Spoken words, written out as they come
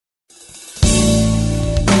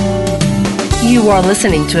You are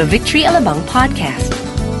listening to a Victory Alabang podcast.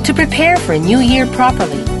 To prepare for a new year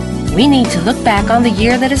properly, we need to look back on the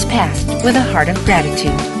year that has passed with a heart of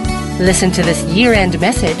gratitude. Listen to this year-end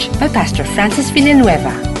message by Pastor Francis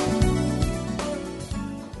Villanueva.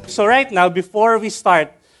 So right now, before we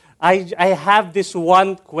start, I have this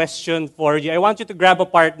one question for you. I want you to grab a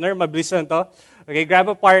partner. Mabilis lang to. Okay, grab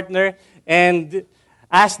a partner and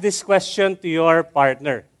ask this question to your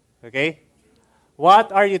partner. Okay?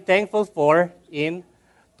 What are you thankful for in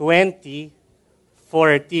 2014?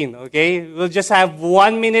 Okay? We'll just have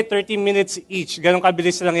 1 minute, 30 minutes each. Ganun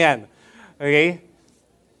kabilis lang yan. Okay?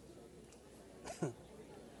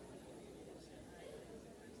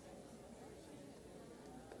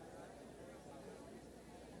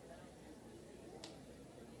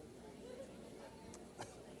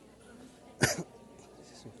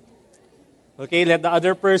 Okay, let the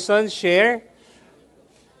other person share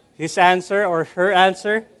his answer or her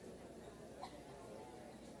answer.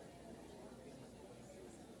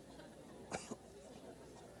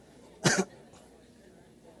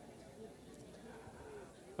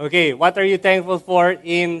 Okay, what are you thankful for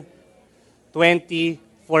in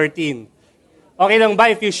 2014? Okay lang ba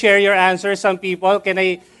if you share your answer? Some people,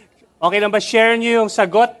 okay lang ba share nyo yung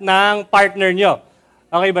sagot ng partner nyo?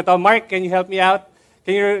 Okay ba to? Mark, can you help me out?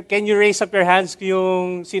 Can you raise up your hands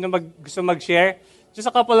yung sino gusto mag-share? Just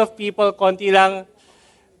a couple of people, konti lang.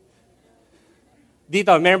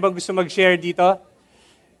 Dito, meron bang gusto mag-share dito?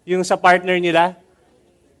 Yung sa partner nila?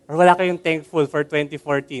 Or wala kayong thankful for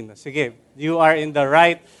 2014? Sige, you are in the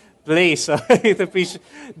right place to preach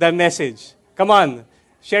the message. Come on,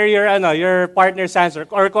 share your partner's answer.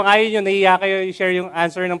 Or kung ayaw nyo, nahiya kayo, share yung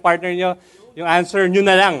answer ng partner nyo, yung answer nyo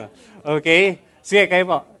na lang. Okay? Sige, kayo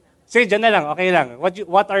po. Sige, dyan na lang, okay lang.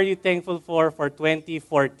 What are you thankful for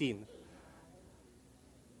 2014?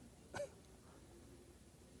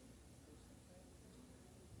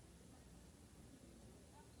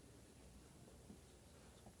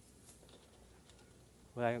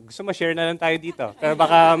 Gusto ma-share na lang tayo dito. Pero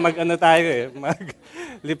baka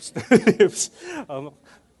mag-lips to lips.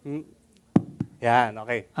 Yan,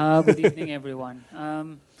 okay. Good evening, everyone.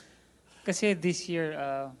 Kasi this year,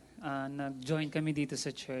 nag-join kami dito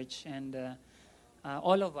sa church and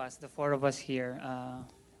all of us, the four of us here,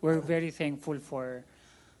 we're very thankful for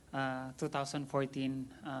 2014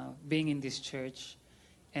 being in this church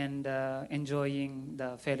and enjoying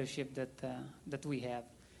the fellowship that we have.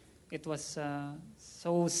 It was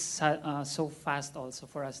so fast also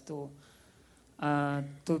for us to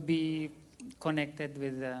be connected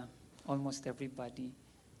with almost everybody,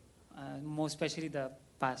 most especially the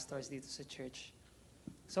pastors dito sa church.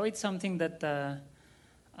 So it's something that,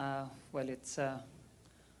 it's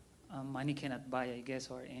money cannot buy, I guess,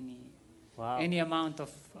 or any amount of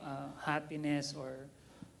happiness, or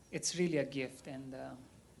it's really a gift, and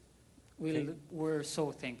we're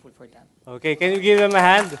so thankful for that. Okay, can you give them a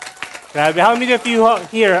hand? Grabe. How many of you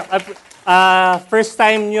here, first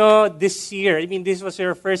time nyo this year, I mean, this was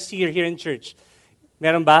your first year here in church?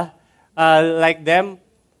 Meron ba? Like them?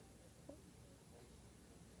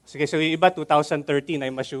 Sige, so yung iba, 2013,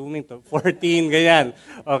 I'm assuming to 14, ganyan.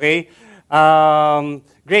 Okay?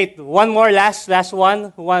 Great. One more, last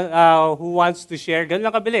one. Who wants to share? Ganun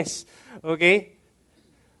lang kabilis. Okay?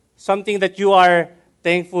 Something that you are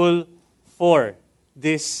thankful for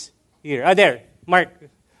this year. There,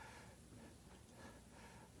 Mark.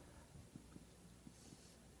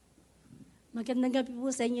 Magandang gabi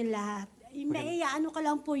po sa inyo lahat. Ano ka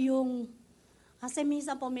lang po kasi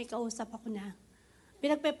minsan po may kausap ako na,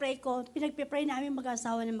 pinagpe-pray namin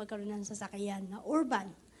mag-asawa na magkaroon ng sasakyan na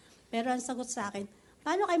urban. Pero ang sagot sa akin,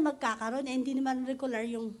 paano kayo magkakaroon? Hindi naman regular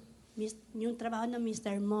yung trabaho ng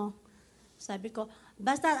mister mo. Sabi ko,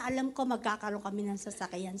 basta alam ko magkakaroon kami ng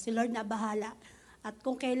sasakyan. Si Lord na bahala. At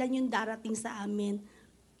kung kailan yung darating sa amin.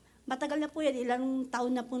 Matagal na po yan, ilang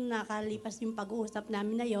taon na po nakalipas yung pag-uusap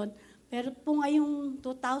namin na yon. Pero po ngayong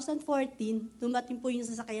 2014, dumating po yung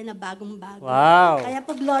sasakyan na bagong-bago. Wow! Kaya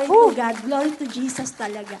po glory to God, glory to Jesus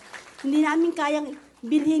talaga. Hindi namin kayang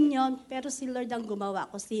bilhin yon, pero si Lord ang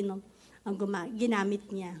gumawa ko. Sino ang ginamit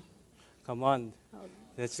niya. Come on.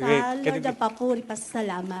 That's great. Sa Lord ang papuri,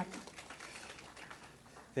 pasalamat.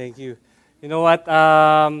 Thank you. You know what?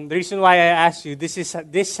 The reason why I asked you, this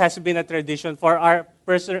has been a tradition for our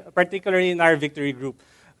particularly in our victory group.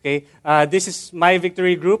 Okay, this is my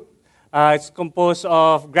victory group. It's composed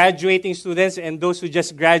of graduating students and those who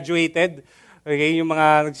just graduated. Okay, yung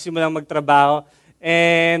mga nagsimulang magtrabaho.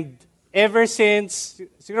 And ever since,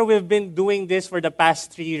 siguro we've been doing this for the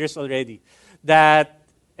past 3 years already. That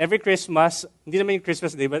every Christmas, hindi naman yung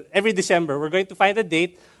Christmas day, but every December, we're going to find a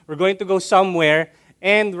date, we're going to go somewhere,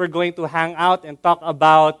 and we're going to hang out and talk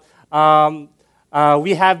about,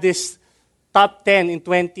 we have this top 10 in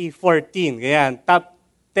 2014. Ganyan, top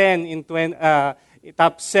 10 in 20,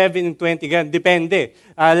 top 7 in 20. Ganyan, depende.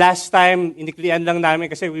 Last time, iniklian lang namin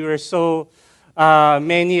kasi we were so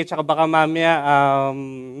many, at saka baka mamaya,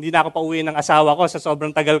 hindi na ako pauwi ng asawa ko sa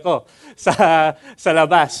sobrang tagal ko sa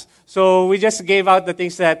labas. So we just gave out the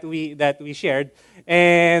things that we shared.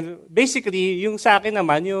 And basically, yung sa akin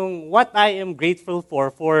naman, yung what I am grateful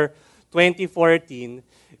for 2014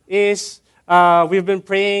 is we've been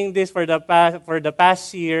praying this for the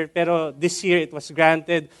past year, pero this year it was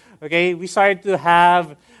granted. Okay, we started to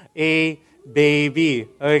have a baby.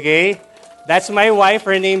 Okay, that's my wife.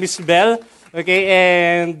 Her name is Belle. Okay,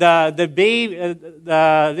 and the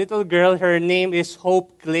little girl, her name is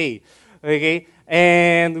Hope Clay. Okay,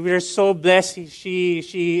 and we're so blessed.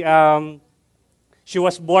 She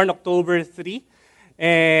was born October 3,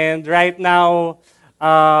 and right now,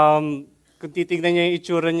 kung titignan niyo yung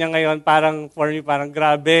itsura niya ngayon, parang for me, parang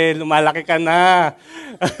grabe, lumalaki ka na.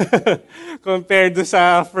 Compared to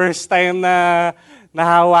sa first time na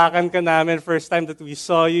nahawakan ka namin, first time that we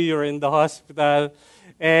saw you, you were in the hospital.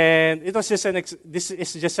 And it was just this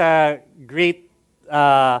is just a great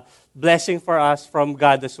blessing for us from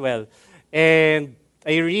God as well. And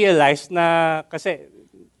I realized na, kasi,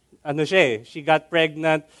 she got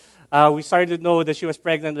pregnant. We started to know that she was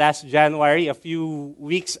pregnant last January, a few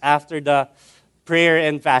weeks after the prayer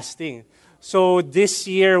and fasting. So this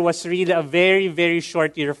year was really a very, very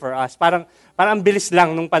short year for us. Parang bilis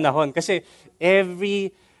lang nung panahon. Kasi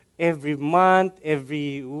every month,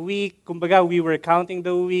 every week, kumbaga we were counting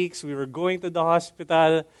the weeks, we were going to the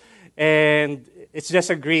hospital, and it's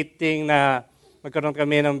just a great thing na magkaroon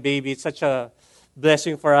kami ng baby. It's such a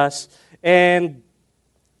blessing for us. And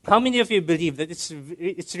how many of you believe that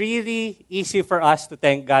it's really easy for us to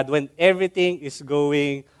thank God when everything is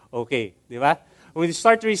going okay? Di ba? When we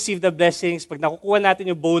start to receive the blessings, pag nakukuha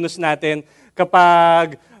natin yung bonus natin,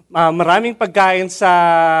 kapag maraming pagkain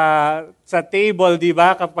sa table, di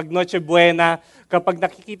ba? Kapag Noche Buena, kapag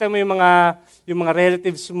nakikita mo yung mga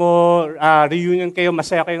relatives mo, reunion kayo,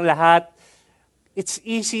 masaya kayong lahat, it's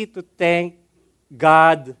easy to thank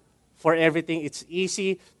God for everything. It's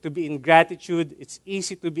easy to be in gratitude. It's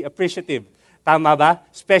easy to be appreciative. Tama ba?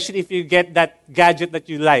 Especially if you get that gadget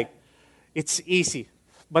that you like. It's easy.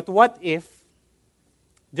 But what if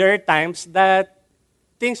there are times that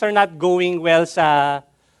things are not going well sa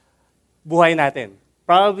buhay natin?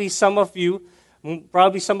 Probably some of you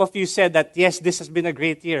said that, yes, this has been a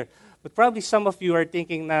great year. But probably some of you are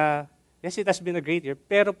thinking na, yes, it has been a great year,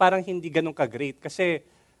 pero parang hindi ganun ka-great kasi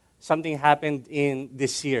something happened in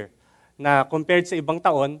this year na compared sa ibang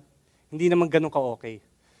taon, hindi naman ganun ka-okay.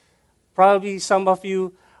 Probably some of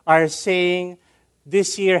you are saying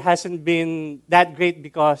this year hasn't been that great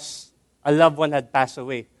because a loved one had passed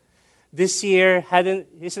away. This year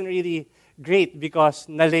isn't really great because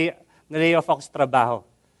nalay off ako sa trabaho.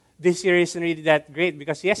 This year isn't really that great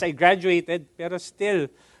because yes, I graduated, pero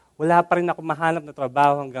still, wala pa rin ako mahanap na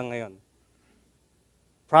trabaho hanggang ngayon.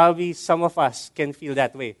 Probably some of us can feel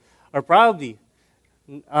that way. Or probably,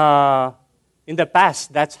 in the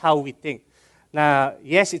past, that's how we think. Na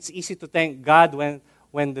yes, it's easy to thank God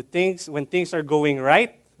when things are going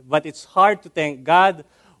right, but it's hard to thank God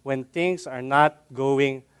when things are not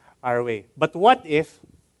going our way. But what if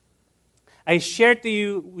I share to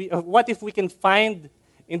you? What if we can find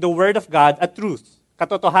in the Word of God a truth,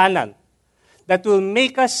 katotohanan, that will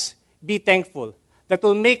make us be thankful, that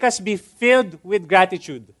will make us be filled with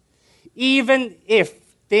gratitude, even if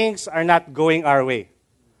things are not going our way.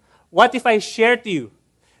 What if I share to you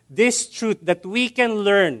this truth that we can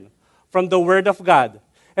learn from the Word of God,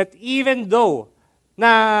 that even though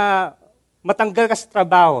na matanggal ka sa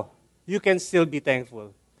trabaho, you can still be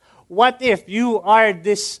thankful? What if you are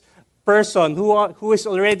this person who is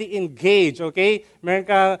already engaged, okay? Meron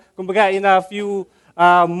ka, kumbaga, in a few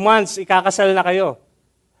months, ikakasal na kayo.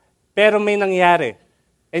 Pero may nangyari,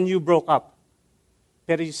 and you broke up.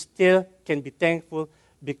 Pero you still can be thankful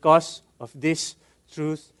because of this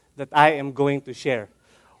truth that I am going to share.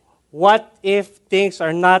 What if things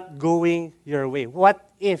are not going your way? What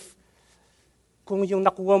if kung yung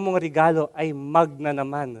nakuha mong regalo ay mug na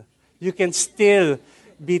naman? You can still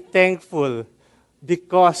be thankful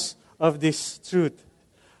because of this truth.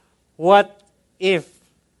 What if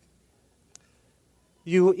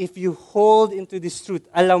you hold into this truth,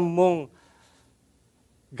 alam mong,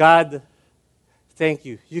 God, thank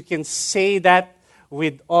you. You can say that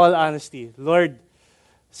with all honesty. Lord,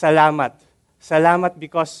 salamat. Salamat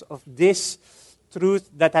because of this truth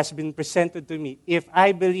that has been presented to me. If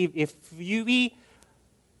I believe, if we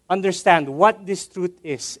understand what this truth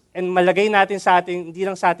is and malagay natin sa ating, hindi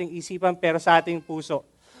lang sa ating isipan, pero sa ating puso,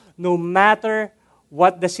 no matter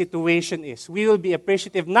what the situation is, we will be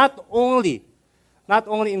appreciative not only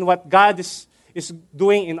in what God is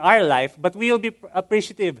doing in our life, but we will be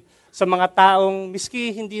appreciative sa mga taong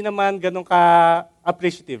miski hindi naman ganun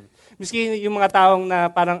ka-appreciative. Miski yung mga taong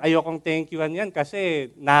na parang ayokong thank youan yan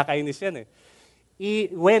kasi nakakainis yan eh.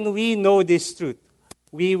 When we know this truth,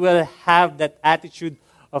 we will have that attitude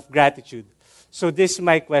of gratitude. So this is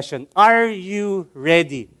my question. Are you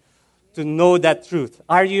ready to know that truth?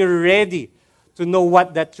 Are you ready to know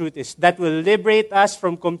what that truth is? That will liberate us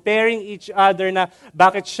from comparing each other na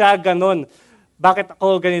bakit siya ganon? Bakit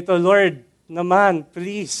ako ganito? Lord, naman,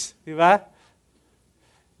 please. Di ba?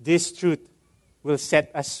 This truth will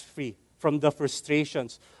set us free from the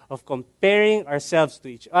frustrations of comparing ourselves to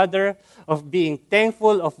each other, of being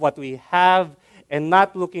thankful of what we have, and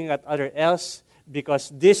not looking at other else,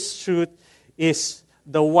 because this truth is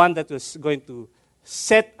the one that is going to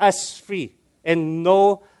set us free and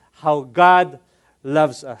know how God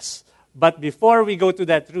loves us. But before we go to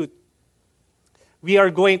that truth, we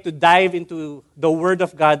are going to dive into the Word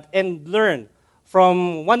of God and learn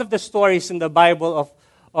from one of the stories in the Bible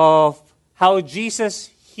of how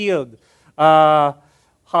Jesus healed,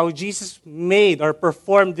 how Jesus made or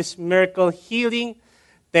performed this miracle healing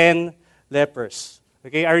 10 lepers.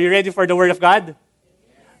 Okay, are you ready for the Word of God?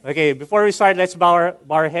 Okay, before we start, let's bow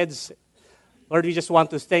our heads. Lord, we just want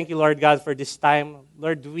to thank you, Lord God, for this time.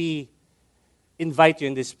 Lord, we invite you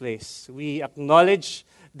in this place. We acknowledge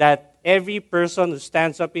that every person who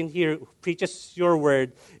stands up in here, who preaches your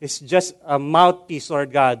word, is just a mouthpiece,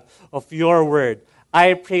 Lord God, of your word.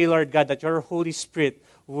 I pray, Lord God, that your Holy Spirit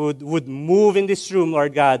would move in this room,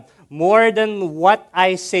 Lord God. More than what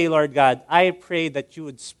I say, Lord God, I pray that you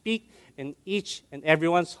would speak in each and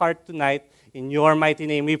everyone's heart tonight. In your mighty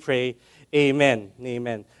name we pray. Amen.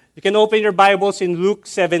 Amen. You can open your Bibles in Luke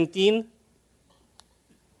 17.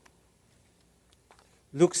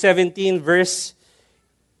 Luke 17, we're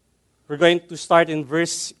going to start in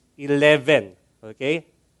verse 11. Okay?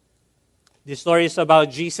 The story is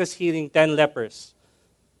about Jesus healing 10 lepers.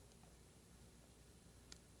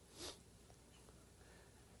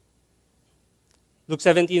 Luke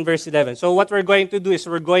 17, verse 11. So what we're going to do is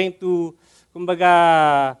we're going to,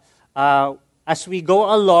 kumbaga, as we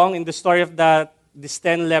go along in the story of these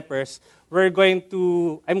 10 lepers, I'm going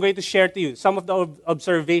to share to you some of the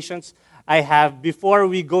observations I have before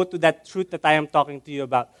we go to that truth that I am talking to you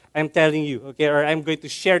about. I'm telling you, okay, or I'm going to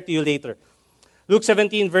share to you later. Luke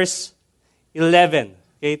 17, verse 11,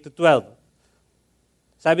 okay, to 12.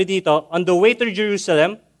 Sabi dito, on the way to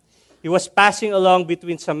Jerusalem, he was passing along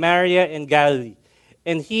between Samaria and Galilee.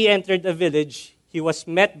 And he entered a village. He was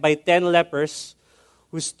met by 10 lepers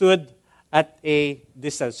who stood at a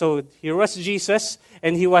distance. So here was Jesus,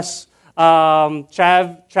 and he was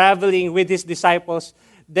traveling with his disciples.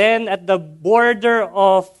 Then at the border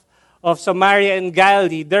of Samaria and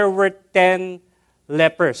Galilee, there were 10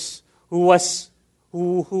 lepers who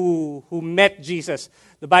met Jesus.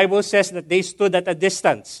 The Bible says that they stood at a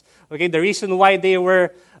distance. Okay, the reason why they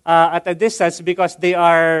were at a distance because they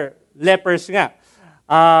are lepers nga.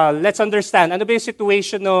 Let's understand, ano ba yung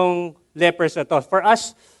situation ng lepers na to? For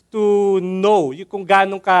us to know kung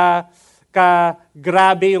gaano ka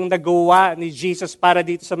grabe yung nagawa ni Jesus para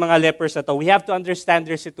dito sa mga lepers na to, we have to understand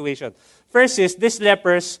their situation. First is, these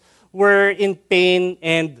lepers were in pain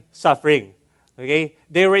and suffering. Okay?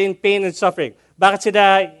 They were in pain and suffering. Bakit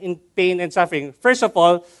sila in pain and suffering? First of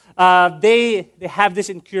all, they have this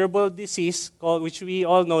incurable disease called, which we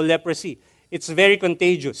all know, leprosy. It's very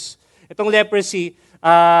contagious. Itong leprosy,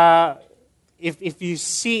 if you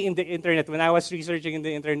see in the internet, when I was researching in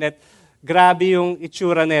the internet, grabe yung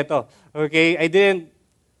itsura nito. Okay?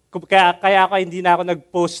 Kaya ako hindi na ako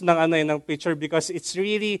nag-post ng picture because it's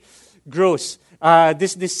really gross.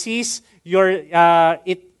 This disease,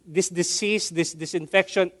 this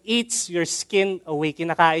infection eats your skin away.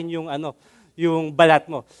 Kinakain yung balat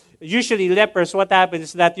mo. Usually, lepers, what happens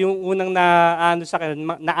is that yung unang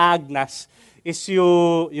naagnas is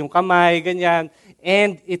yung kamay, ganyan,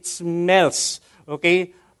 and it smells.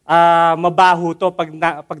 Okay? Mabaho to pag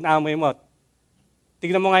naamoy mo.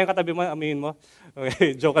 Tignan mo nga yung katabi mo, amoyin mo.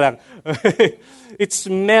 Okay, joke lang. It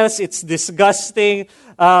smells, it's disgusting.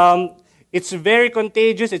 It's very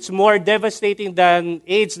contagious. It's more devastating than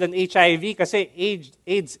AIDS, than HIV. Kasi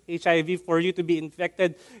AIDS, HIV, for you to be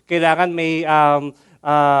infected, kailangan may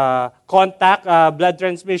contact, blood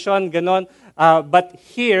transmission, ganon. But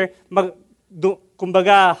here,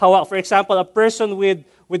 kumbaga, for example, a person with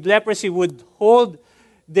leprosy would hold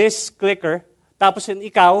this clicker, tapos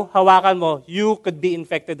ikaw, hawakan mo, you could be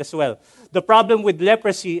infected as well. The problem with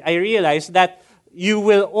leprosy, I realized that you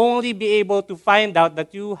will only be able to find out that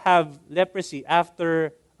you have leprosy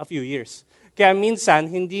after a few years. Kaya minsan,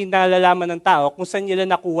 hindi nalalaman ng tao kung saan nila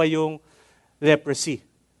nakuha yung leprosy.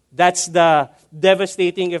 That's the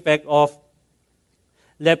devastating effect of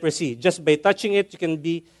leprosy. Just by touching it, you can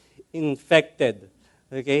be infected.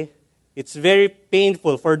 Okay? It's very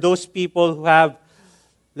painful for those people who have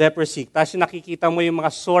leprosy. Tapos nakikita mo yung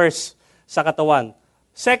mga sores sa katawan.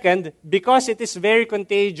 Second, because it is very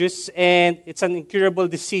contagious and it's an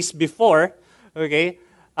incurable disease before, okay,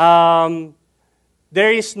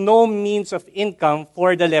 there is no means of income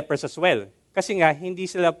for the lepers as well. Kasi nga, hindi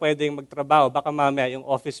sila pwedeng magtrabaho. Baka mamaya yung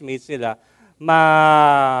office mates nila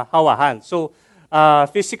mahawahan. So,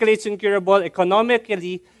 physically it's incurable.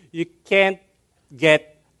 Economically, you can't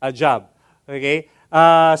get a job. Okay?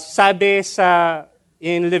 Sabi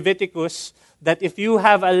in Leviticus that if you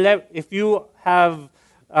have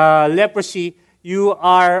leprosy, you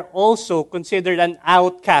are also considered an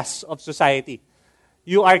outcast of society.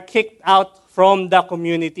 You are kicked out from the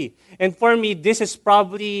community. And for me, this is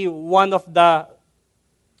probably one of the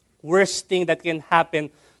worst thing that can happen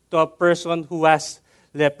to a person who has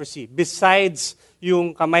leprosy. Besides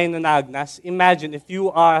yung kamay na naagnas, imagine if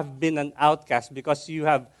you have been an outcast because you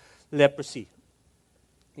have leprosy.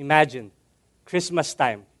 Imagine, Christmas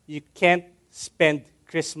time, you can't spend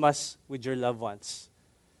Christmas with your loved ones.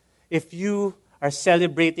 If you are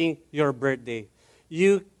celebrating your birthday,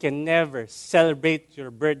 you can never celebrate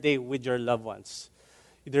your birthday with your loved ones.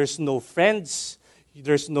 There's no friends,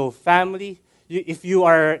 there's no family. If you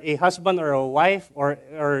are a husband or a wife or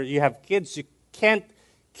you have kids, you can't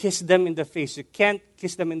kiss them in the face. You can't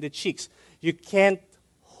kiss them in the cheeks. You can't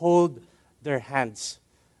hold their hands.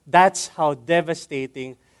 That's how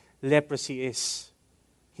devastating leprosy is.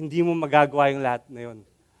 Hindi mo magagawa yung lahat na yun.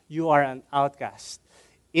 You are an outcast.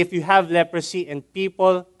 If you have leprosy and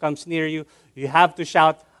people comes near you, you have to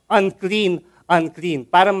shout, unclean, unclean,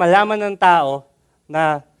 para malaman ng tao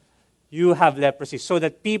na you have leprosy so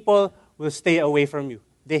that people will stay away from you.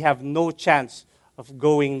 They have no chance of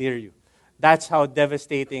going near you. That's how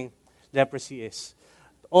devastating leprosy is.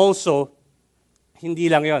 Also, hindi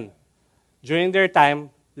lang yon. During their time,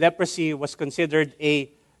 leprosy was considered a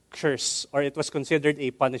curse or it was considered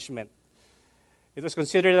a punishment. It was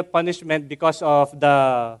considered a punishment because of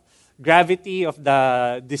the gravity of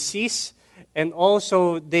the disease, and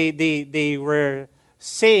also they were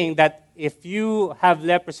saying that if you have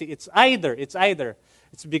leprosy, it's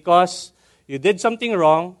because you did something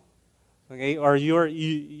wrong, okay, or you're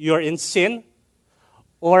in sin,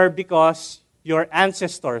 or because your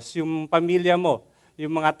ancestors, yung pamilya mo,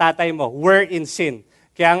 yung mga tatay mo, were in sin.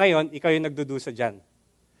 Kaya ngayon, ikaw yung nagdudusa dyan.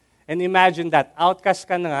 And imagine that, outcast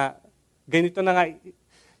ka na nga, ganito na nga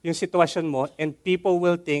yung sitwasyon mo, and people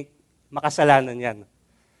will think, makasalanan yan.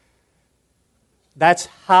 That's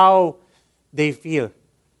how they feel,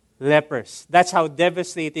 lepers. That's how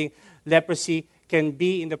devastating leprosy can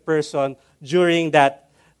be in the person during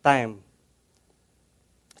that time.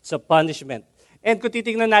 It's a punishment. And kung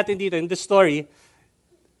titingnan natin dito in the story,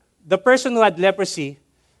 the person who had leprosy,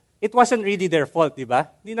 it wasn't really their fault, di ba?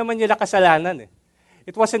 Hindi naman nila kasalanan eh.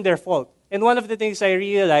 It wasn't their fault. And one of the things I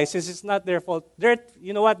realized is it's not their fault.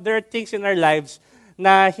 You know what? There are things in our lives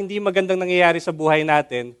na hindi magandang nangyayari sa buhay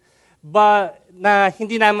natin, but na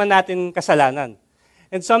hindi naman natin kasalanan.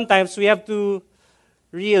 And sometimes we have to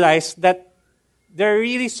realize that there are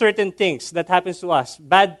really certain things that happens to us.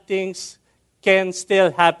 Bad things can still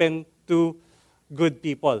happen to good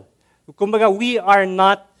people. Kumbaga, we are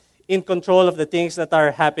not in control of the things that are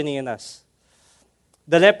happening in us.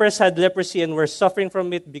 The lepers had leprosy and were suffering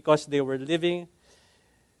from it because they were living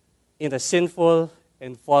in a sinful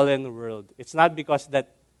and fallen world. It's not because that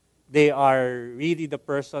they are really the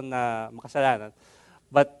person na makasalanan.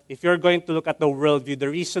 But if you're going to look at the worldview, the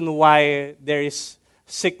reason why there is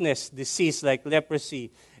sickness, disease like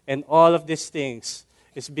leprosy, and all of these things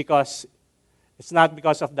is because it's not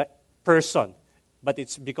because of the person, but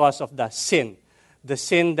it's because of the sin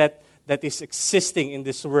that is existing in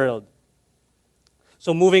this world.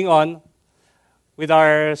 So moving on with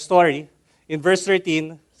our story, in verse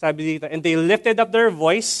 13, sabi dito, and they lifted up their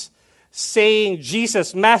voice, saying,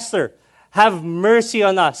 Jesus, Master, have mercy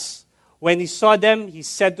on us. When he saw them, he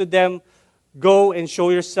said to them, go and show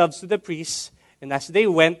yourselves to the priests. And as they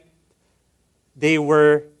went, they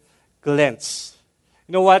were cleansed.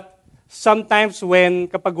 You know what? Sometimes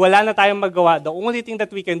kapag wala na tayong magawa, the only thing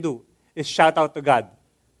that we can do is shout out to God.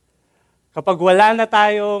 Kapag wala na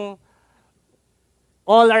tayong,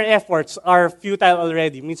 all our efforts are futile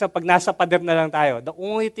already. Minsan pag nasa pader na lang tayo, the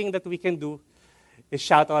only thing that we can do is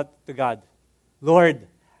shout out to God, Lord,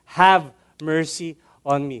 have mercy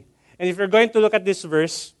on me. And if you're going to look at this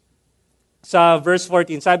verse, sa verse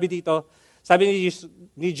 14, sabi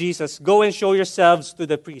ni Jesus, go and show yourselves to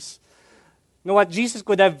the priest. You know what? Jesus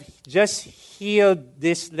could have just healed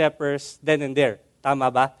these lepers then and there. Tama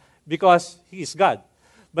ba? Because He is God.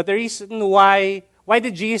 But the reason why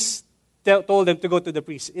did Jesus told them to go to the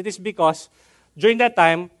priest? It is because during that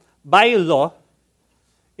time, by law,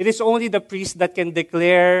 it is only the priest that can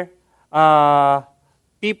declare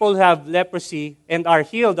people who have leprosy and are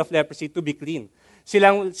healed of leprosy to be clean.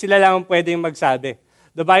 Sila lang ang pwedeng magsabi.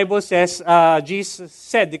 The Bible says, Jesus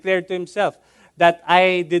declared to Himself, that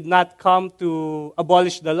I did not come to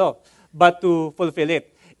abolish the law, but to fulfill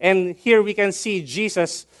it. And here we can see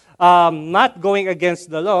Jesus not going against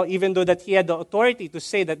the law, even though that He had the authority to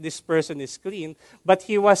say that this person is clean, but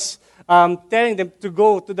He was telling them to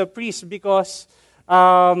go to the priest because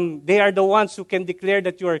they are the ones who can declare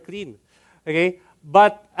that you are clean. Okay?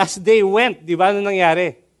 But as they went, di ba ano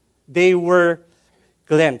nangyari? They were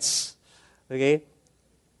cleansed. Okay?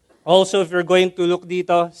 Also, if you're going to look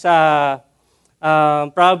dito sa,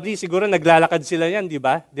 probably, siguro naglalakad sila yan, di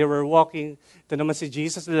ba? They were walking. Ito naman si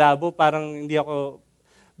Jesus, labo, parang hindi ako,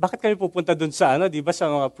 bakit kami pupunta dun sa, di ba, sa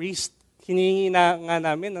mga priest? Hiningi na nga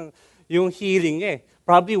namin yung healing niya eh.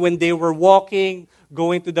 Probably when they were walking,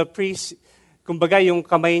 going to the priest, kumbaga yung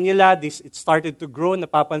kamay nila, it started to grow,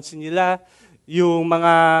 napapansin nila, yung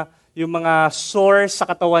mga sores sa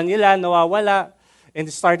katawan nila nawawala, and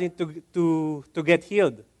starting to get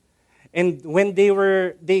healed. And when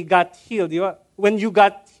they got healed, di ba? When you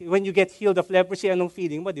get healed of leprosy, anong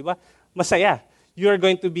feeling mo, di ba? Masaya. You are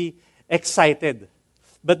going to be excited.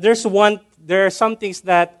 But there are some things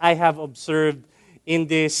that I have observed in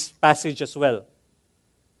this passage as well.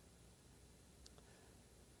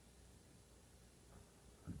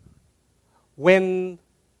 When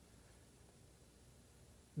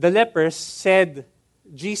the lepers said,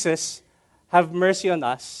 Jesus, have mercy on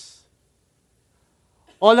us,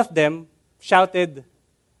 all of them shouted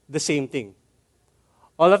the same thing.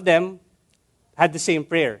 All of them had the same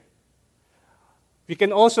prayer. We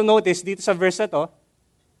can also notice dito sa verse na to,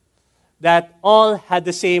 that all had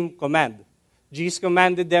the same command. Jesus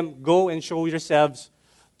commanded them, go and show yourselves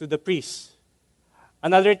to the priest.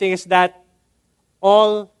 Another thing is that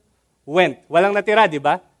all went. Walang natira, di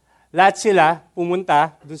ba? Lahat sila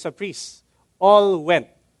pumunta dun sa priest. All went.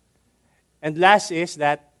 And last is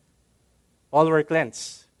that all were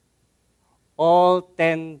cleansed. All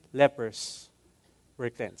 10 lepers were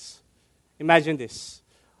cleansed. Imagine this.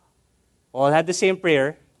 All had the same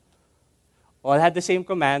prayer. All had the same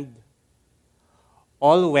command.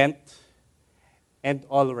 All went. And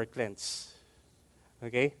all were cleansed.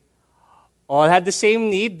 Okay? All had the same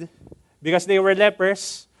need because they were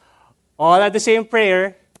lepers. All had the same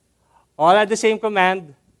prayer. All had the same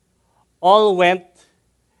command. All went.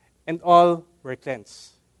 And all were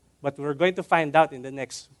cleansed. But we're going to find out in the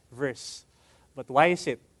next verse. But why is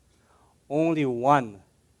it only one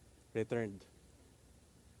returned?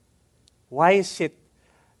 Why is it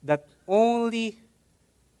that only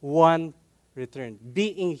one returned?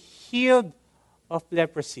 Being healed of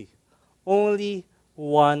leprosy, only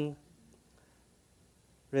one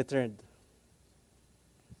returned.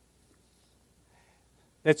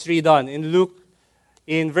 Let's read on. In Luke,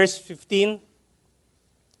 in verse 15,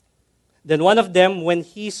 then one of them, when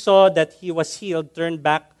he saw that he was healed, turned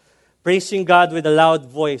back, praising God with a loud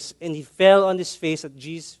voice, and he fell on his face at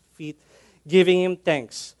Jesus' feet, giving him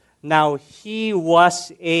thanks. Now, he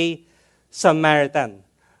was a Samaritan.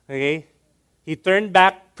 Okay? He turned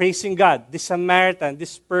back, praising God. This Samaritan,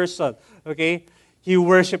 this person, okay? He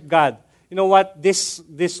worshiped God. You know what?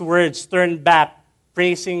 These words, turn back,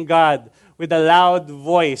 praising God with a loud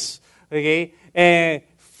voice, okay? And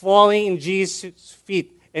falling in Jesus'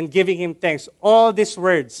 feet and giving him thanks. All these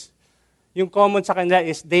words, yung common sa kanila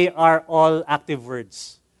is they are all active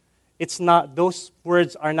words. It's not, those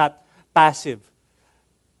words are not passive.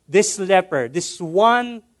 This leper, this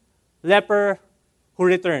one leper who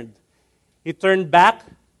returned, he turned back,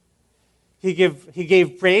 he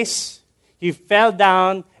gave praise, he fell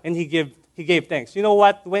down, and he gave thanks. You know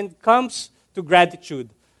what? When it comes to gratitude,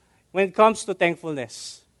 when it comes to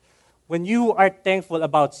thankfulness, when you are thankful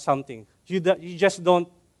about something, you just don't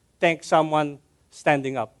thank someone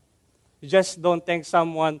standing up. You just don't thank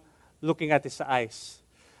someone looking at his eyes.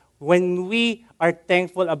 When we are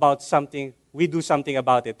thankful about something, we do something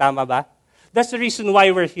about it. Tama ba? That's the reason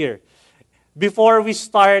why we're here. Before we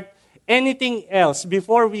start anything else,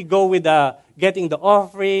 before we go with getting the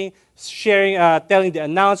offering, sharing, telling the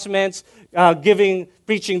announcements,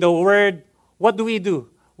 preaching the word, what do?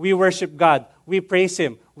 We worship God. we praise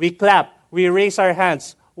Him, we clap, we raise our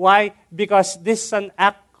hands. Why? Because this is an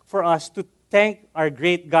act for us to thank our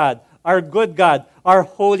great God, our good God, our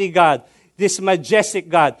holy God, this majestic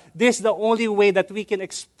God. This is the only way that we can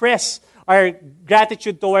express our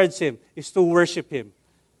gratitude towards Him, is to worship Him.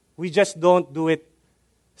 We just don't do it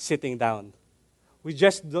sitting down. We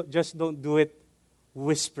just don't do it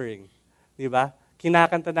whispering. Diba?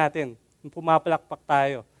 Kinakanta natin. Pumapalakpak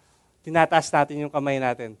tayo. Tinataas natin yung kamay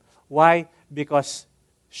natin. Why? Because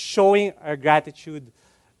showing our gratitude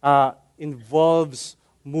involves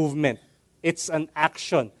movement. It's an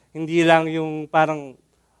action. Hindi lang yung parang,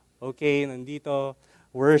 okay, nandito,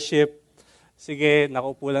 worship, sige,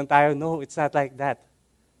 nakaupo lang tayo. No, it's not like that.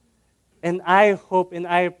 And I hope and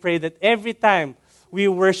I pray that every time we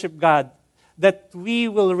worship God, that we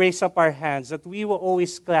will raise up our hands, that we will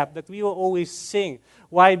always clap, that we will always sing.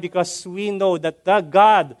 Why? Because we know that the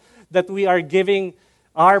God that we are giving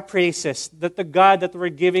our praises, that the God that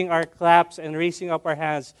we're giving our claps and raising up our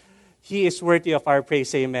hands, He is worthy of our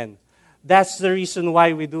praise. Amen. That's the reason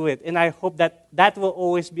why we do it. And I hope that that will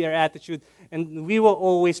always be our attitude, and we will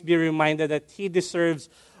always be reminded that He deserves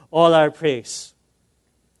all our praise.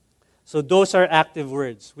 So those are active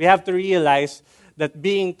words. We have to realize that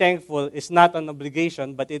being thankful is not an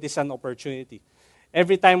obligation, but it is an opportunity.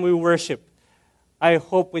 Every time we worship, I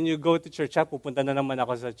hope when you go to church, pupunta na naman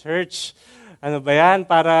ako sa church. Ano ba yan?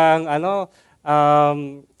 Parang,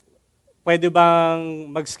 pwede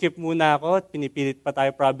bang mag-skip muna ako? Pinipilit pa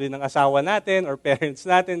tayo probably ng asawa natin or parents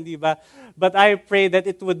natin, di ba? But I pray that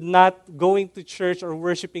it would not, going to church or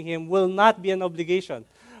worshiping Him will not be an obligation.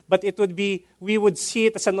 But it would be, we would see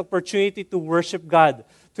it as an opportunity to worship God,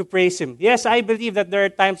 to praise Him. Yes, I believe that there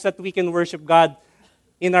are times that we can worship God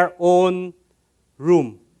in our own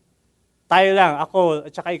room. Tayo lang, ako,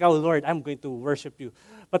 at saka ikaw, Lord, I'm going to worship You.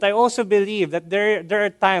 But I also believe that there are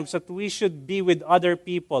times that we should be with other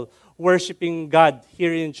people worshiping God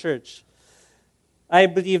here in church. I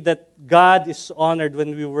believe that God is honored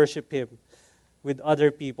when we worship Him with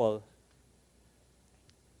other people.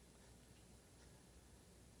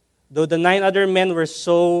 Though the 9 other men were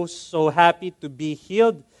so happy to be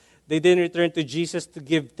healed, they didn't return to Jesus to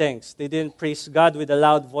give thanks. They didn't praise God with a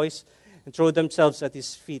loud voice and throw themselves at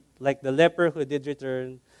His feet, like the leper who did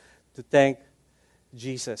return to thank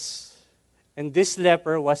Jesus. And this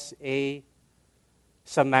leper was a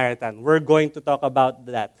Samaritan. We're going to talk about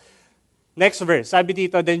that. Next verse, sabi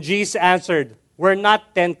dito, then Jesus answered, were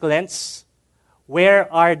not 10 cleansed? Where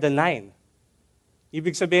are the 9?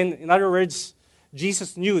 Ibig sabihin, in other words,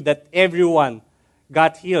 Jesus knew that everyone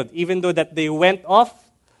got healed, even though that they went off,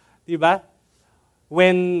 di ba?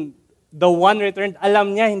 When the one returned,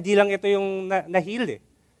 alam niya, hindi lang ito yung na-heal eh.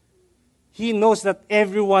 He knows that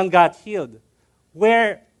everyone got healed.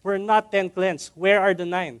 Where were not 10 cleansed? Where are the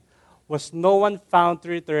 9? Was no one found to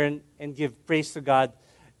return and give praise to God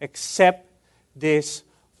except this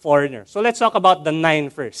foreigner? So let's talk about the 9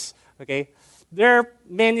 first. Okay? There are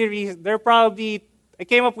many reasons. I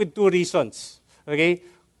came up with 2 reasons. Okay?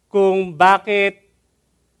 Kung bakit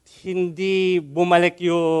hindi bumalik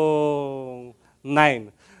yung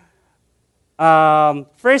 9.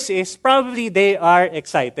 First is, probably they are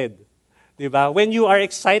excited. Diba? When you are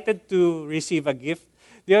excited to receive a gift,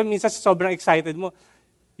 diba, minsan sobrang excited mo,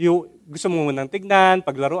 gusto mo munang tignan,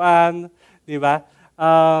 paglaruan, diba?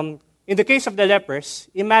 In the case of the lepers,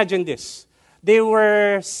 imagine this. They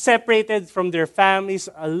were separated from their families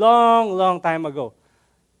a long, long time ago.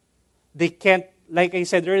 They can't, like I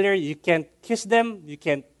said earlier, you can't kiss them, you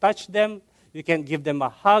can't touch them, you can't give them a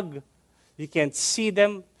hug, you can't see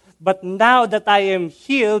them. But now that I am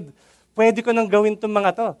healed, pwede ko nang gawin itong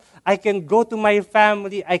mga to. I can go to my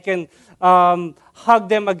family, I can hug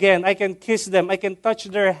them again, I can kiss them, I can touch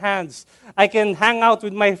their hands, I can hang out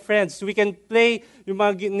with my friends, we can play, yung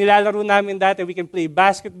mga nilalaro namin dati, we can play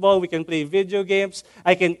basketball, we can play video games,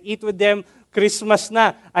 I can eat with them. Christmas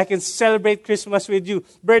na, I can celebrate Christmas with you.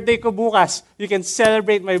 Birthday ko bukas, you can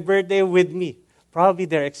celebrate my birthday with me. Probably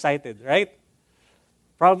they're excited, right?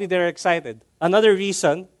 Probably they're excited. Another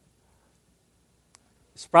reason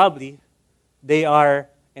is probably they are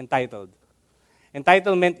entitled.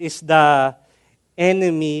 Entitlement is the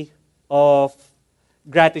enemy of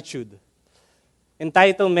gratitude.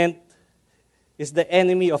 Entitlement is the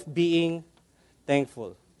enemy of being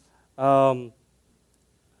thankful.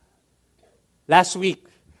 Last week,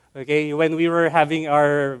 okay, when we were having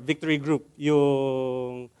our victory group,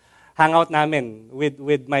 yung hangout namin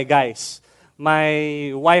with my guys,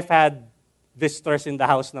 my wife had visitors in the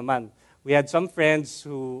house naman. We had some friends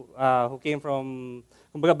who came from,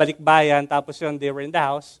 kumbaga, balikbayan, tapos yun, they were in the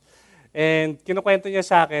house. And kinukwento niya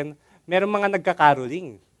sa akin, merong mga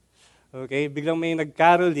nagkakaroling. Okay? Biglang may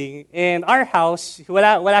nag-caroling. And our house,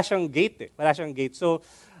 wala siyang gate eh. Wala siyang gate. So,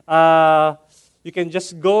 you can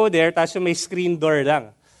just go there, tapos may screen door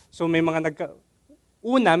lang. So, may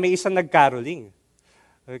mga may isang nag-caroling.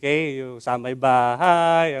 Okay? Yung sa may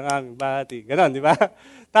bahay, ang aming bati. Ganon, di ba?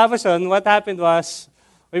 Tapos yun, what happened was,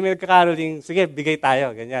 may nagka-caroling, sige, bigay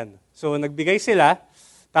tayo. Ganyan. So, nagbigay sila.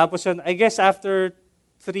 Tapos yun, I guess after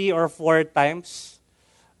 3 or 4 times,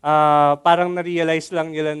 parang na-realize lang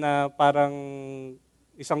nila na parang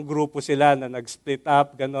isang grupo sila na nag-split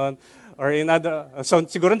up, ganon. Or another, so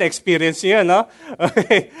siguro na-experience niyo, no?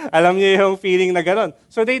 Okay. Alam niyo yung feeling na ganon.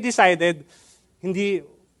 So they decided,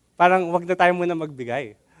 parang wag na tayo muna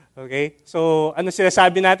magbigay. Okay? So ano sila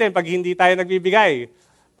sabi natin pag hindi tayo nagbibigay?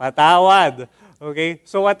 Patawad. Okay?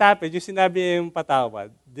 So what happened? Yung sinabi yung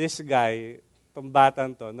patawad, this guy, itong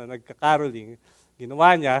batang to, na nagka-caroling,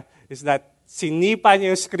 ginawa niya is that sinipa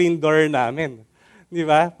niya yung screen door namin. Di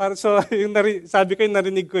ba? So, sabi ko yung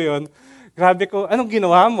narinig ko yun, grabe ko, anong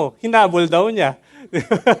ginawa mo? Hinabol daw niya.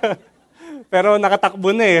 Pero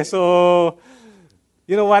nakatakbo na eh. So,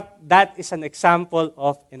 you know what? That is an example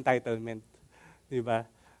of entitlement. Di ba?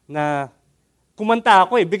 Na kumanta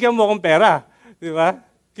ako eh, bigyan mo akong pera. Di ba?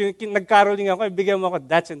 Nag-caroling ako eh, bigyan mo ako.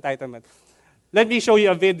 That's entitlement. Let me show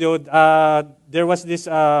you a video. There was this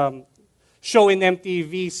show in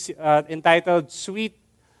MTV entitled Sweet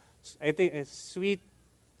 16,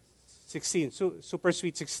 Super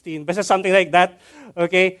Sweet 16, basta something like that.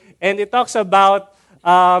 Okay? And it talks about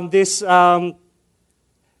these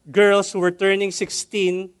girls who were turning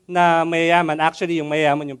 16 na mayayaman. Actually, yung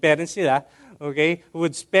mayayaman, yung parents nila, okay, who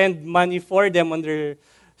would spend money for them on their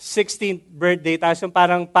 16th birthday. Tapos yung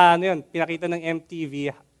parang paano yun, pinakita ng MTV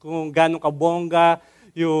kung gano'ng kabongga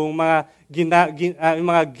yung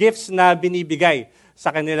mga gifts na binibigay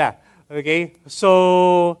sa kanila. Okay?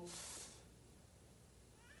 So,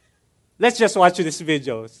 let's just watch this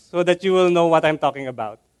video so that you will know what I'm talking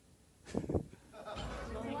about. What?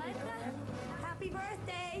 Happy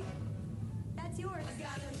birthday! That's yours.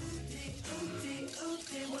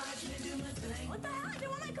 What the hell? I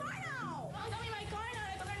don't want my car now! Don't tell me my car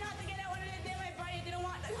now. I told her not to get it. I wanted it in my party. I didn't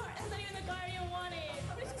want the car. That's not even the car you wanted.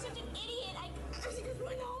 But she's such an idiot. She just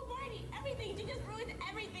ruined the whole party. Everything. She just ruined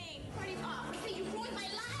everything. Party's off. See, you ruined my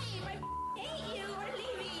life. I hate you. We're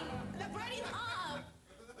leaving. The party's off.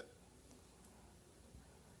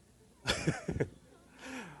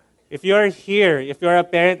 If you're here, if you're a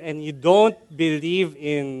parent and you don't believe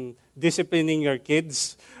in disciplining your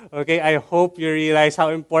kids, okay, I hope you realize how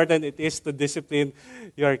important it is to discipline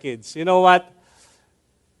your kids. You know what?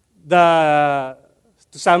 To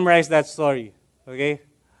summarize that story, okay,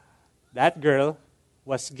 that girl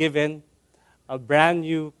was given a brand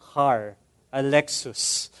new car, a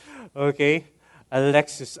Lexus, okay,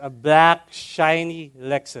 a black, shiny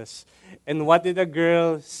Lexus. And what did the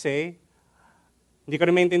girl say? Hindi ko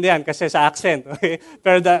rin maintindihan kasi sa accent, okay?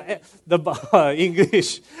 Pero the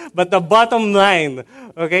English. But the bottom line,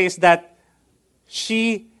 okay, is that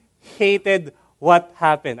she hated what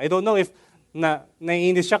happened. I don't know if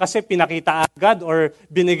naiinis siya kasi pinakita agad or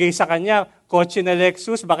binigay sa kanya kotse na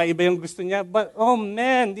Lexus, baka iba yung gusto niya. But, oh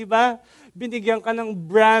man, di ba? Binigyan ka ng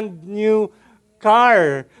brand new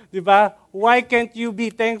car, di ba? Why can't you be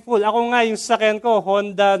thankful? Ako nga, yung sakyan ko,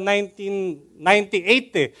 Honda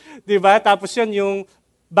 1998 eh. Di ba? Tapos yun, yung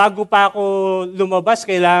bago pa ako lumabas,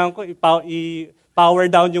 kailangan ko i-power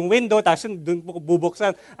down yung window, tapos yun, doon po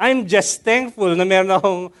bubuksan. I'm just thankful na meron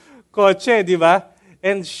akong kotse, di ba?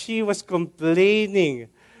 And she was complaining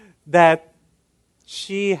that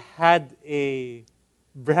she had a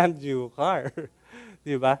brand new car.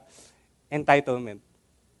 Di ba? Entitlement.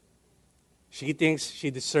 She thinks she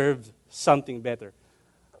deserved something better.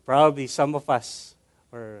 Probably some of us,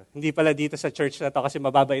 or hindi pala dito sa church na to kasi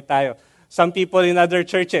mababait tayo. Some people in other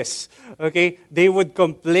churches, okay, they would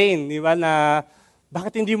complain, di ba, na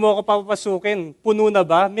bakit hindi mo ako papapasukin? Puno na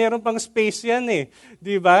ba? Meron pang space yan eh.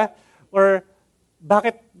 Di ba? Or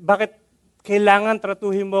bakit kailangan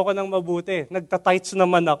tratuhin mo ako ng mabuti? Nagta-tights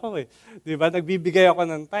naman ako eh. Di ba? Nagbibigay ako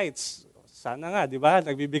ng tights. Sana nga, di ba?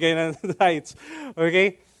 Nagbibigay ng tights.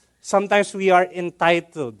 Okay? Sometimes we are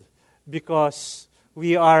entitled because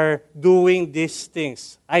we are doing these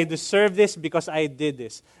things. I deserve this because I did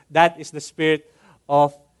this. That is the spirit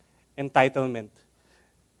of entitlement.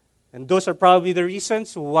 And those are probably the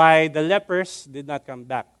reasons why the lepers did not come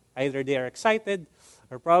back. Either they are excited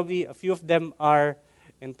or probably a few of them are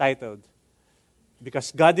entitled.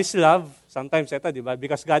 Because God is love, sometimes ito, di ba?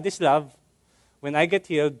 Because God is love, when I get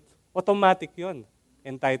healed, automatic yun,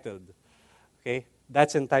 entitled. Okay?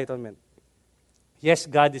 That's entitlement. Yes,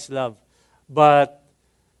 God is love. But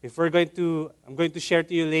if I'm going to share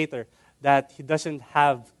to you later that he doesn't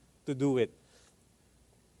have to do it.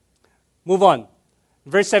 Move on.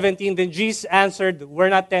 Verse 17, then Jesus answered, were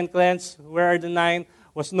not 10 cleansed? Where are the 9?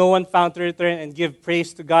 Was no one found to return and give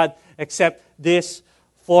praise to God except this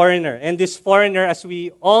foreigner? And this foreigner, as we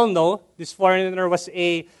all know, this foreigner was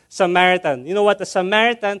a Samaritan. You know what? A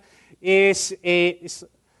Samaritan it's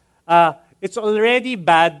already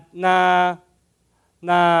bad na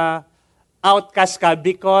outcast ka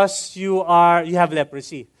because you have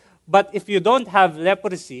leprosy. But if you don't have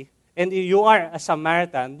leprosy, and you are a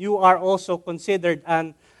Samaritan, you are also considered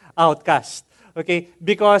an outcast. Okay?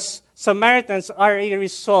 Because Samaritans are a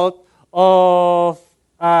result of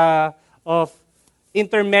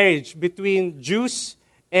intermarriage between Jews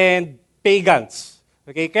and pagans.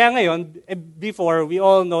 Okay? Kaya ngayon, before, we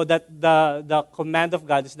all know that the command of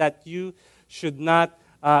God is that you should not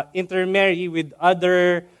intermarry with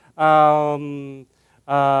other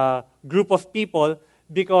group of people.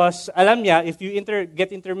 Because, alam niya, if you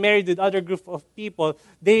get intermarried with other group of people,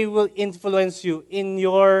 they will influence you in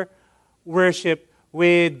your worship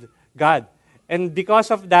with God. And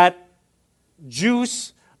because of that,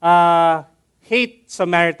 Jews hate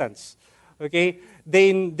Samaritans. Okay?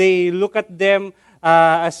 They look at them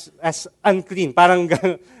as unclean. Parang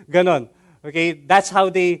ganon. Okay? That's how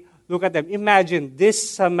they look at them. Imagine,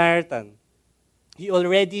 this Samaritan, he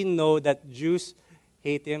already know that Jews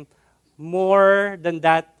hate him. More than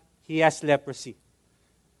that, he has leprosy.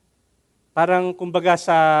 Parang kumbaga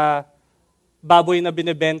sa baboy na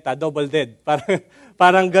binebenta, double dead.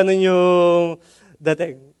 Parang ganun yung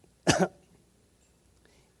dating.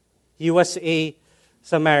 He was a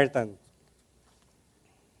Samaritan.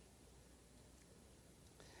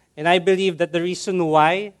 And I believe that the reason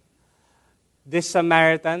why this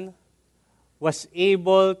Samaritan was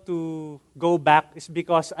able to go back is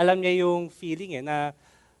because alam niya yung feeling na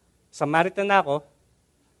Samaritan na ako,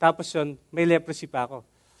 tapos yun, may leprosy pa ako.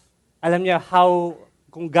 Alam niya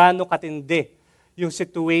kung gaano katindi yung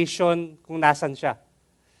situation kung nasan siya.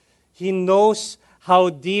 He knows how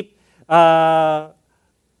deep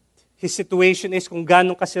his situation is, kung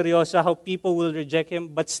gaano kaseryoso, how people will reject him.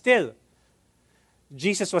 But still,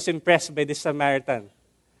 Jesus was impressed by this Samaritan.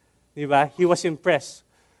 Diba? He was impressed.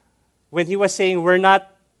 When he was saying, we're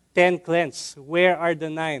not 10 cleansed, where are the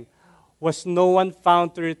 9? Was no one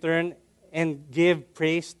found to return and give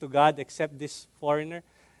praise to God except this foreigner?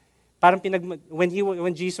 Parang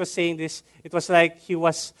when Jesus was saying this, it was like he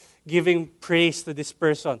was giving praise to this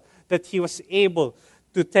person, that he was able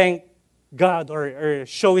to thank God or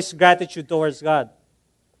show his gratitude towards God.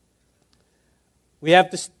 We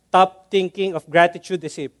have to stop thinking of gratitude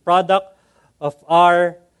as a product of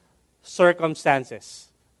our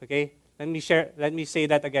circumstances. Okay? Let me say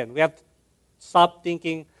that again. We have to stop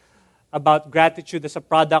thinking about gratitude as a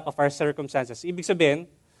product of our circumstances. Ibig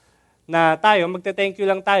sabihin, na tayo, magte-thank you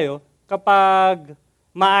lang tayo kapag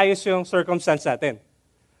maayos yung circumstance natin.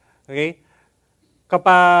 Okay?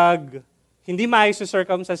 Kapag hindi maayos yung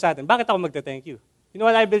circumstance natin, bakit ako magte-thank you? You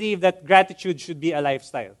know what? I believe that gratitude should be a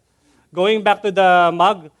lifestyle. Going back to the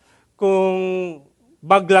mug, kung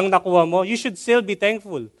mug lang nakuha mo, you should still be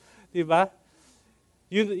thankful. Diba?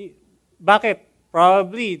 Bakit?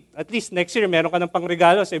 Probably, at least next year, meron ka ng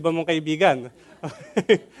pangregalo sa iba mong kaibigan.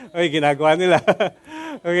 Okay, ginagawa nila.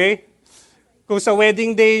 Okay? Kung sa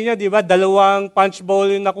wedding day nyo, di ba, 2 punch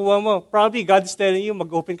bowl yung nakuha mo, probably God's telling you,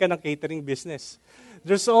 mag-open ka ng catering business.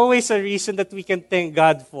 There's always a reason that we can thank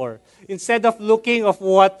God for. Instead of looking of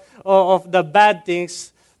the bad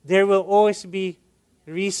things, there will always be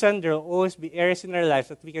reason, there will always be areas in our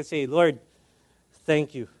lives that we can say, Lord,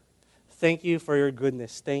 thank you. Thank you for your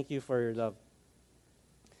goodness. Thank you for your love.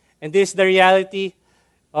 And this is the reality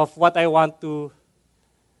of what I want to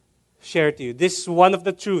share to you. This is one of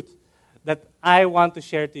the truths that I want to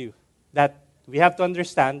share to you. That we have to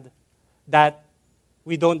understand that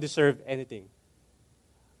we don't deserve anything.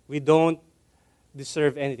 We don't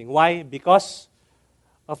deserve anything. Why? Because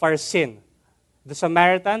of our sin. The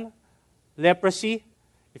Samaritan, leprosy,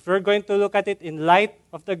 if we're going to look at it in light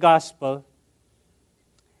of the gospel,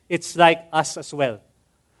 it's like us as well.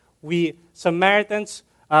 Samaritan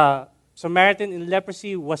in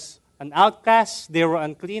leprosy was an outcast. They were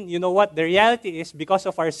unclean. You know what? The reality is, because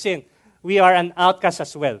of our sin, we are an outcast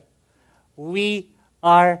as well. We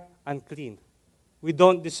are unclean. We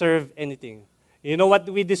don't deserve anything. You know what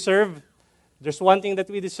we deserve? There's one thing that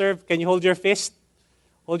we deserve. Can you hold your fist?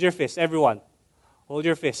 Hold your fist, everyone. Hold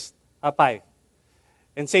your fist up high.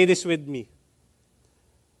 And say this with me.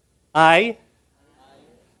 I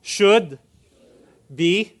should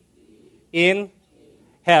be in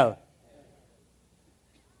hell.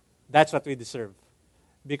 That's what we deserve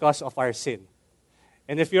because of our sin.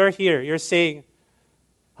 And if you're here, you're saying,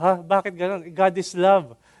 bakit ganun? God is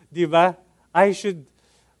love. Di ba? I should,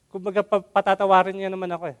 kumbaga patatawarin niya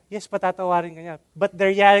naman ako eh. Yes, patatawarin ka niya. But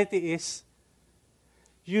the reality is,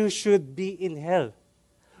 you should be in hell.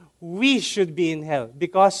 We should be in hell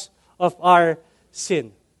because of our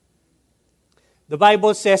sin. The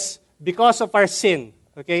Bible says, because of our sin,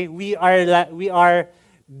 okay, we are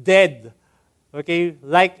dead. Okay,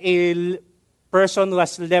 like a person who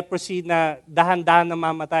has leprosy na dahan-dahan na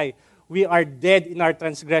mamatay. We are dead in our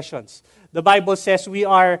transgressions. The Bible says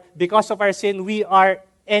because of our sin, we are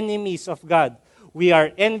enemies of God. We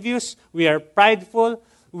are envious, we are prideful,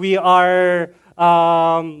 we are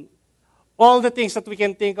all the things that we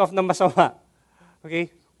can think of na masama.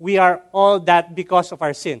 Okay? We are all that because of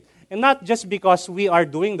our sin. And not just because we are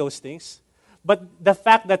doing those things, but the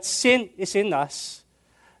fact that sin is in us,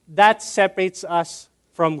 that separates us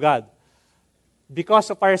from God.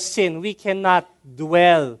 Because of our sin, we cannot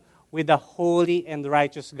dwell with a holy and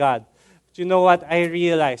righteous God. But you know what I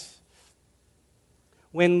realize?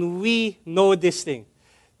 When we know this thing,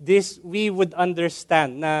 we would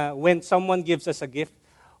understand na when someone gives us a gift,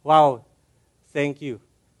 wow, thank you.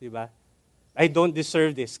 Diba? I don't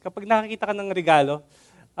deserve this. Kapag nakakita ka ng regalo,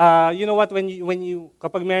 you know what,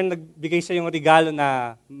 kapag mayroon nagbigay sa yung regalo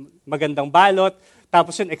na magandang balot,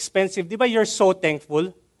 tapos yun expensive, di ba you're so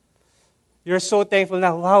thankful? You're so thankful na,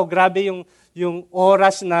 wow, grabe yung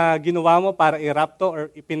oras na ginawa mo para i-wrap to or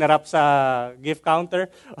ipinarap sa gift counter,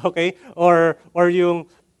 okay? Or yung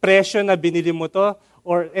presyo na binili mo to,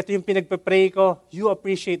 or ito yung pinagpe-pray ko, you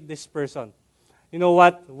appreciate this person. You know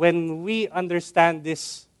what? When we understand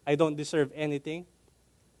this, I don't deserve anything,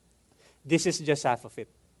 this is just half of it.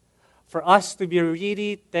 For us to be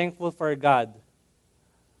really thankful for God,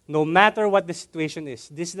 no matter what the situation is,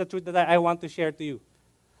 this is the truth that I want to share to you.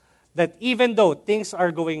 That even though things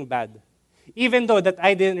are going bad, even though that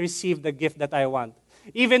I didn't receive the gift that I want,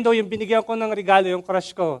 even though yung binigyan ko ng regalo, yung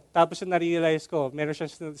crush ko, tapos yung na-realize ko, meron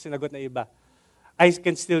siyang sinagot na iba, I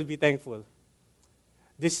can still be thankful.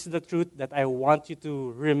 This is the truth that I want you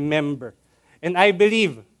to remember. And I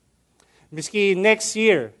believe, miski next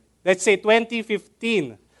year, let's say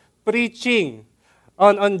 2015, preaching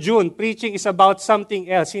on June, preaching is about something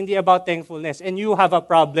else, hindi about thankfulness, and you have a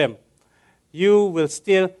problem. You will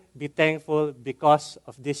still be thankful because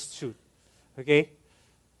of this truth. Okay?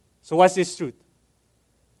 So what's this truth?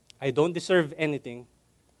 I don't deserve anything.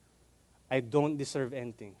 I don't deserve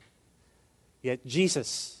anything. Yet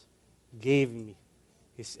Jesus gave me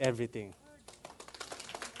His everything.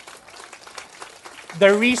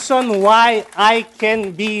 The reason why I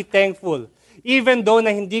can be thankful, even though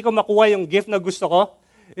na hindi ko makuha yung gift na gusto ko,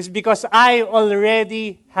 is because I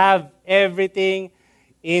already have everything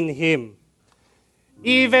in Him.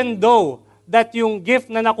 Even though that yung gift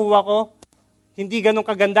na nakuha ko, hindi ganun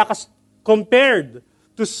kaganda compared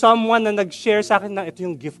to someone na nag-share sa akin na ito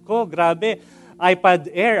yung gift ko, grabe, iPad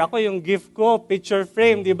Air, ako yung gift ko, picture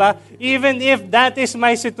frame, di ba? Even if that is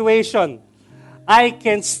my situation, I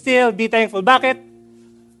can still be thankful. Bakit?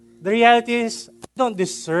 The reality is, I don't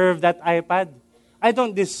deserve that iPad. I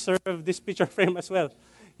don't deserve this picture frame as well.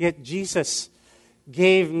 Yet Jesus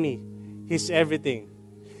gave me His everything.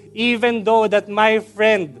 Even though that my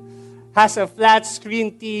friend has a flat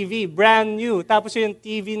screen TV, brand new, tapos yung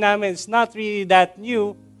TV namin is not really that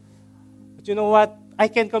new, but you know what? I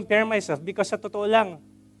can compare myself because sa totoo lang,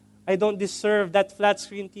 I don't deserve that flat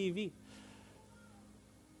screen TV.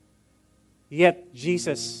 Yet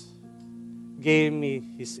Jesus gave me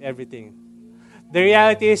His everything. The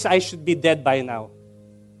reality is I should be dead by now.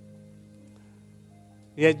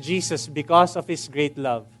 Yet Jesus, because of His great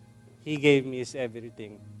love, He gave me His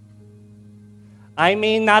everything. I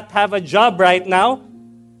may not have a job right now,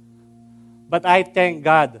 but I thank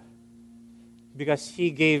God because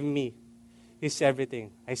He gave me His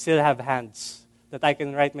everything. I still have hands that I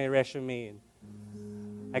can write my resume in.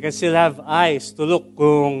 I can still have eyes to look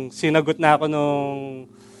kung sinagot na ako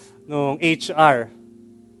nung HR.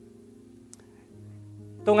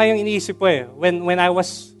 Ito nga yung iniisip ko eh. When I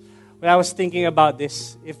was thinking about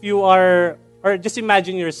this, if you are, or just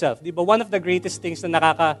imagine yourself, di ba? One of the greatest things na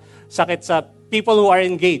nakakasakit sa people who are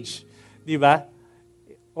engaged, di ba?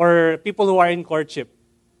 Or people who are in courtship,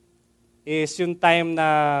 is yung time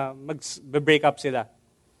na mag-break up sila.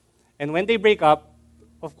 And when they break up,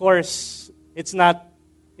 of course, it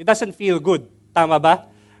doesn't feel good. Tama ba?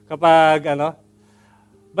 Kapag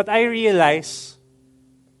But I realize,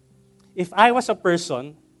 if I was a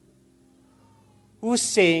person who's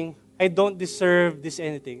saying, I don't deserve this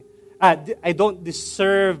anything, I don't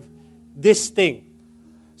deserve this thing.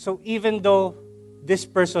 So even though this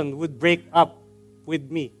person would break up with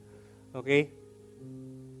me, okay,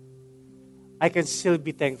 I can still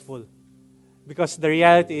be thankful. Because the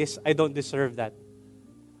reality is, I don't deserve that.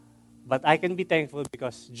 But I can be thankful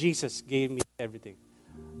because Jesus gave me everything.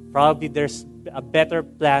 Probably there's a better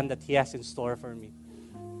plan that He has in store for me.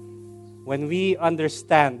 When we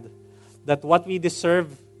understand that what we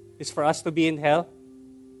deserve is for us to be in hell,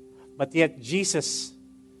 but yet Jesus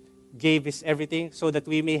gave His everything so that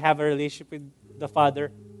we may have a relationship with the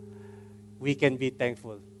Father, we can be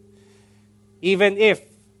thankful. Even if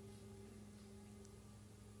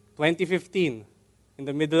 2015, in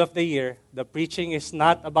the middle of the year, the preaching is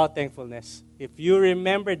not about thankfulness. If you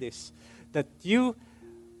remember this, that you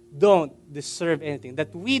don't deserve anything,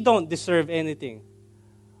 that we don't deserve anything,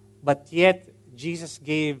 but yet Jesus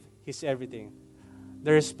gave His everything.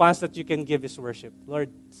 The response that you can give is worship. Lord,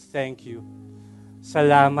 thank you.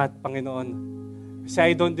 Salamat, Panginoon. Kasi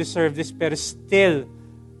I don't deserve this, pero still,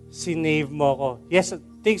 sinave mo ko. Yes,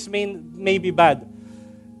 things may be bad,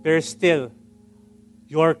 pero still,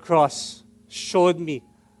 your cross showed me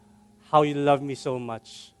how you love me so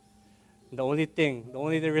much. The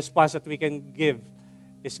only response that we can give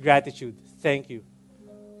is gratitude. Thank you.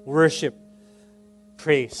 Worship.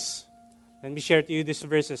 Praise. Let me share to you these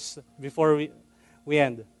verses before we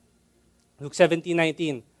end. Luke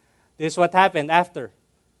 17:19. This is what happened after.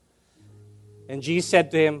 And Jesus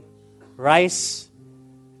said to him, rise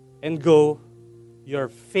and go. Your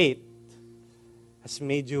faith has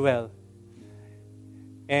made you well.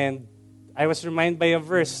 And I was reminded by a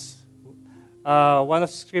verse, one of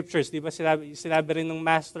scriptures, di ba sinabi rin ng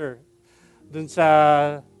master dun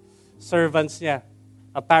sa servants niya,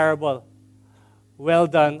 a parable. Well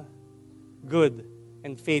done, good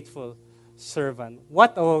and faithful servant.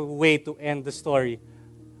 What a way to end the story.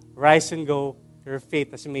 Rise and go, your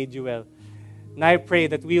faith has made you well. And I pray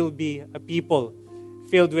that we will be a people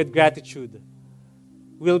filled with gratitude.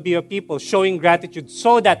 We'll be a people showing gratitude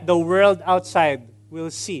so that the world outside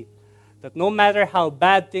will see that no matter how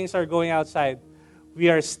bad things are going outside, we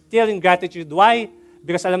are still in gratitude. Why?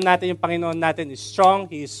 Because alam natin yung Panginoon natin is strong,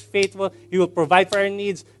 He is faithful, He will provide for our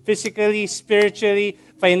needs, physically, spiritually,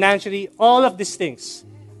 financially, all of these things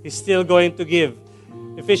He's still going to give.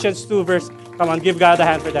 Ephesians 2 verse, come on, give God a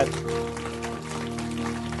hand for that.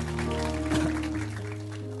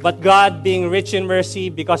 But God, being rich in mercy,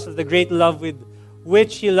 because of the great love with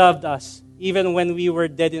which He loved us, even when we were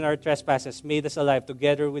dead in our trespasses, made us alive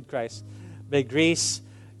together with Christ. By grace,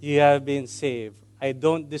 you have been saved. I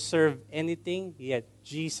don't deserve anything, yet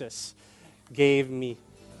Jesus gave me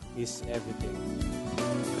His everything.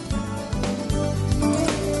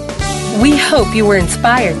 We hope you were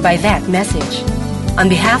inspired by that message. On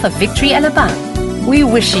behalf of Victory Alabang, we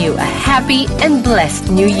wish you a happy and blessed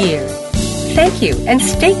new year. Thank you and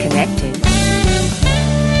stay connected.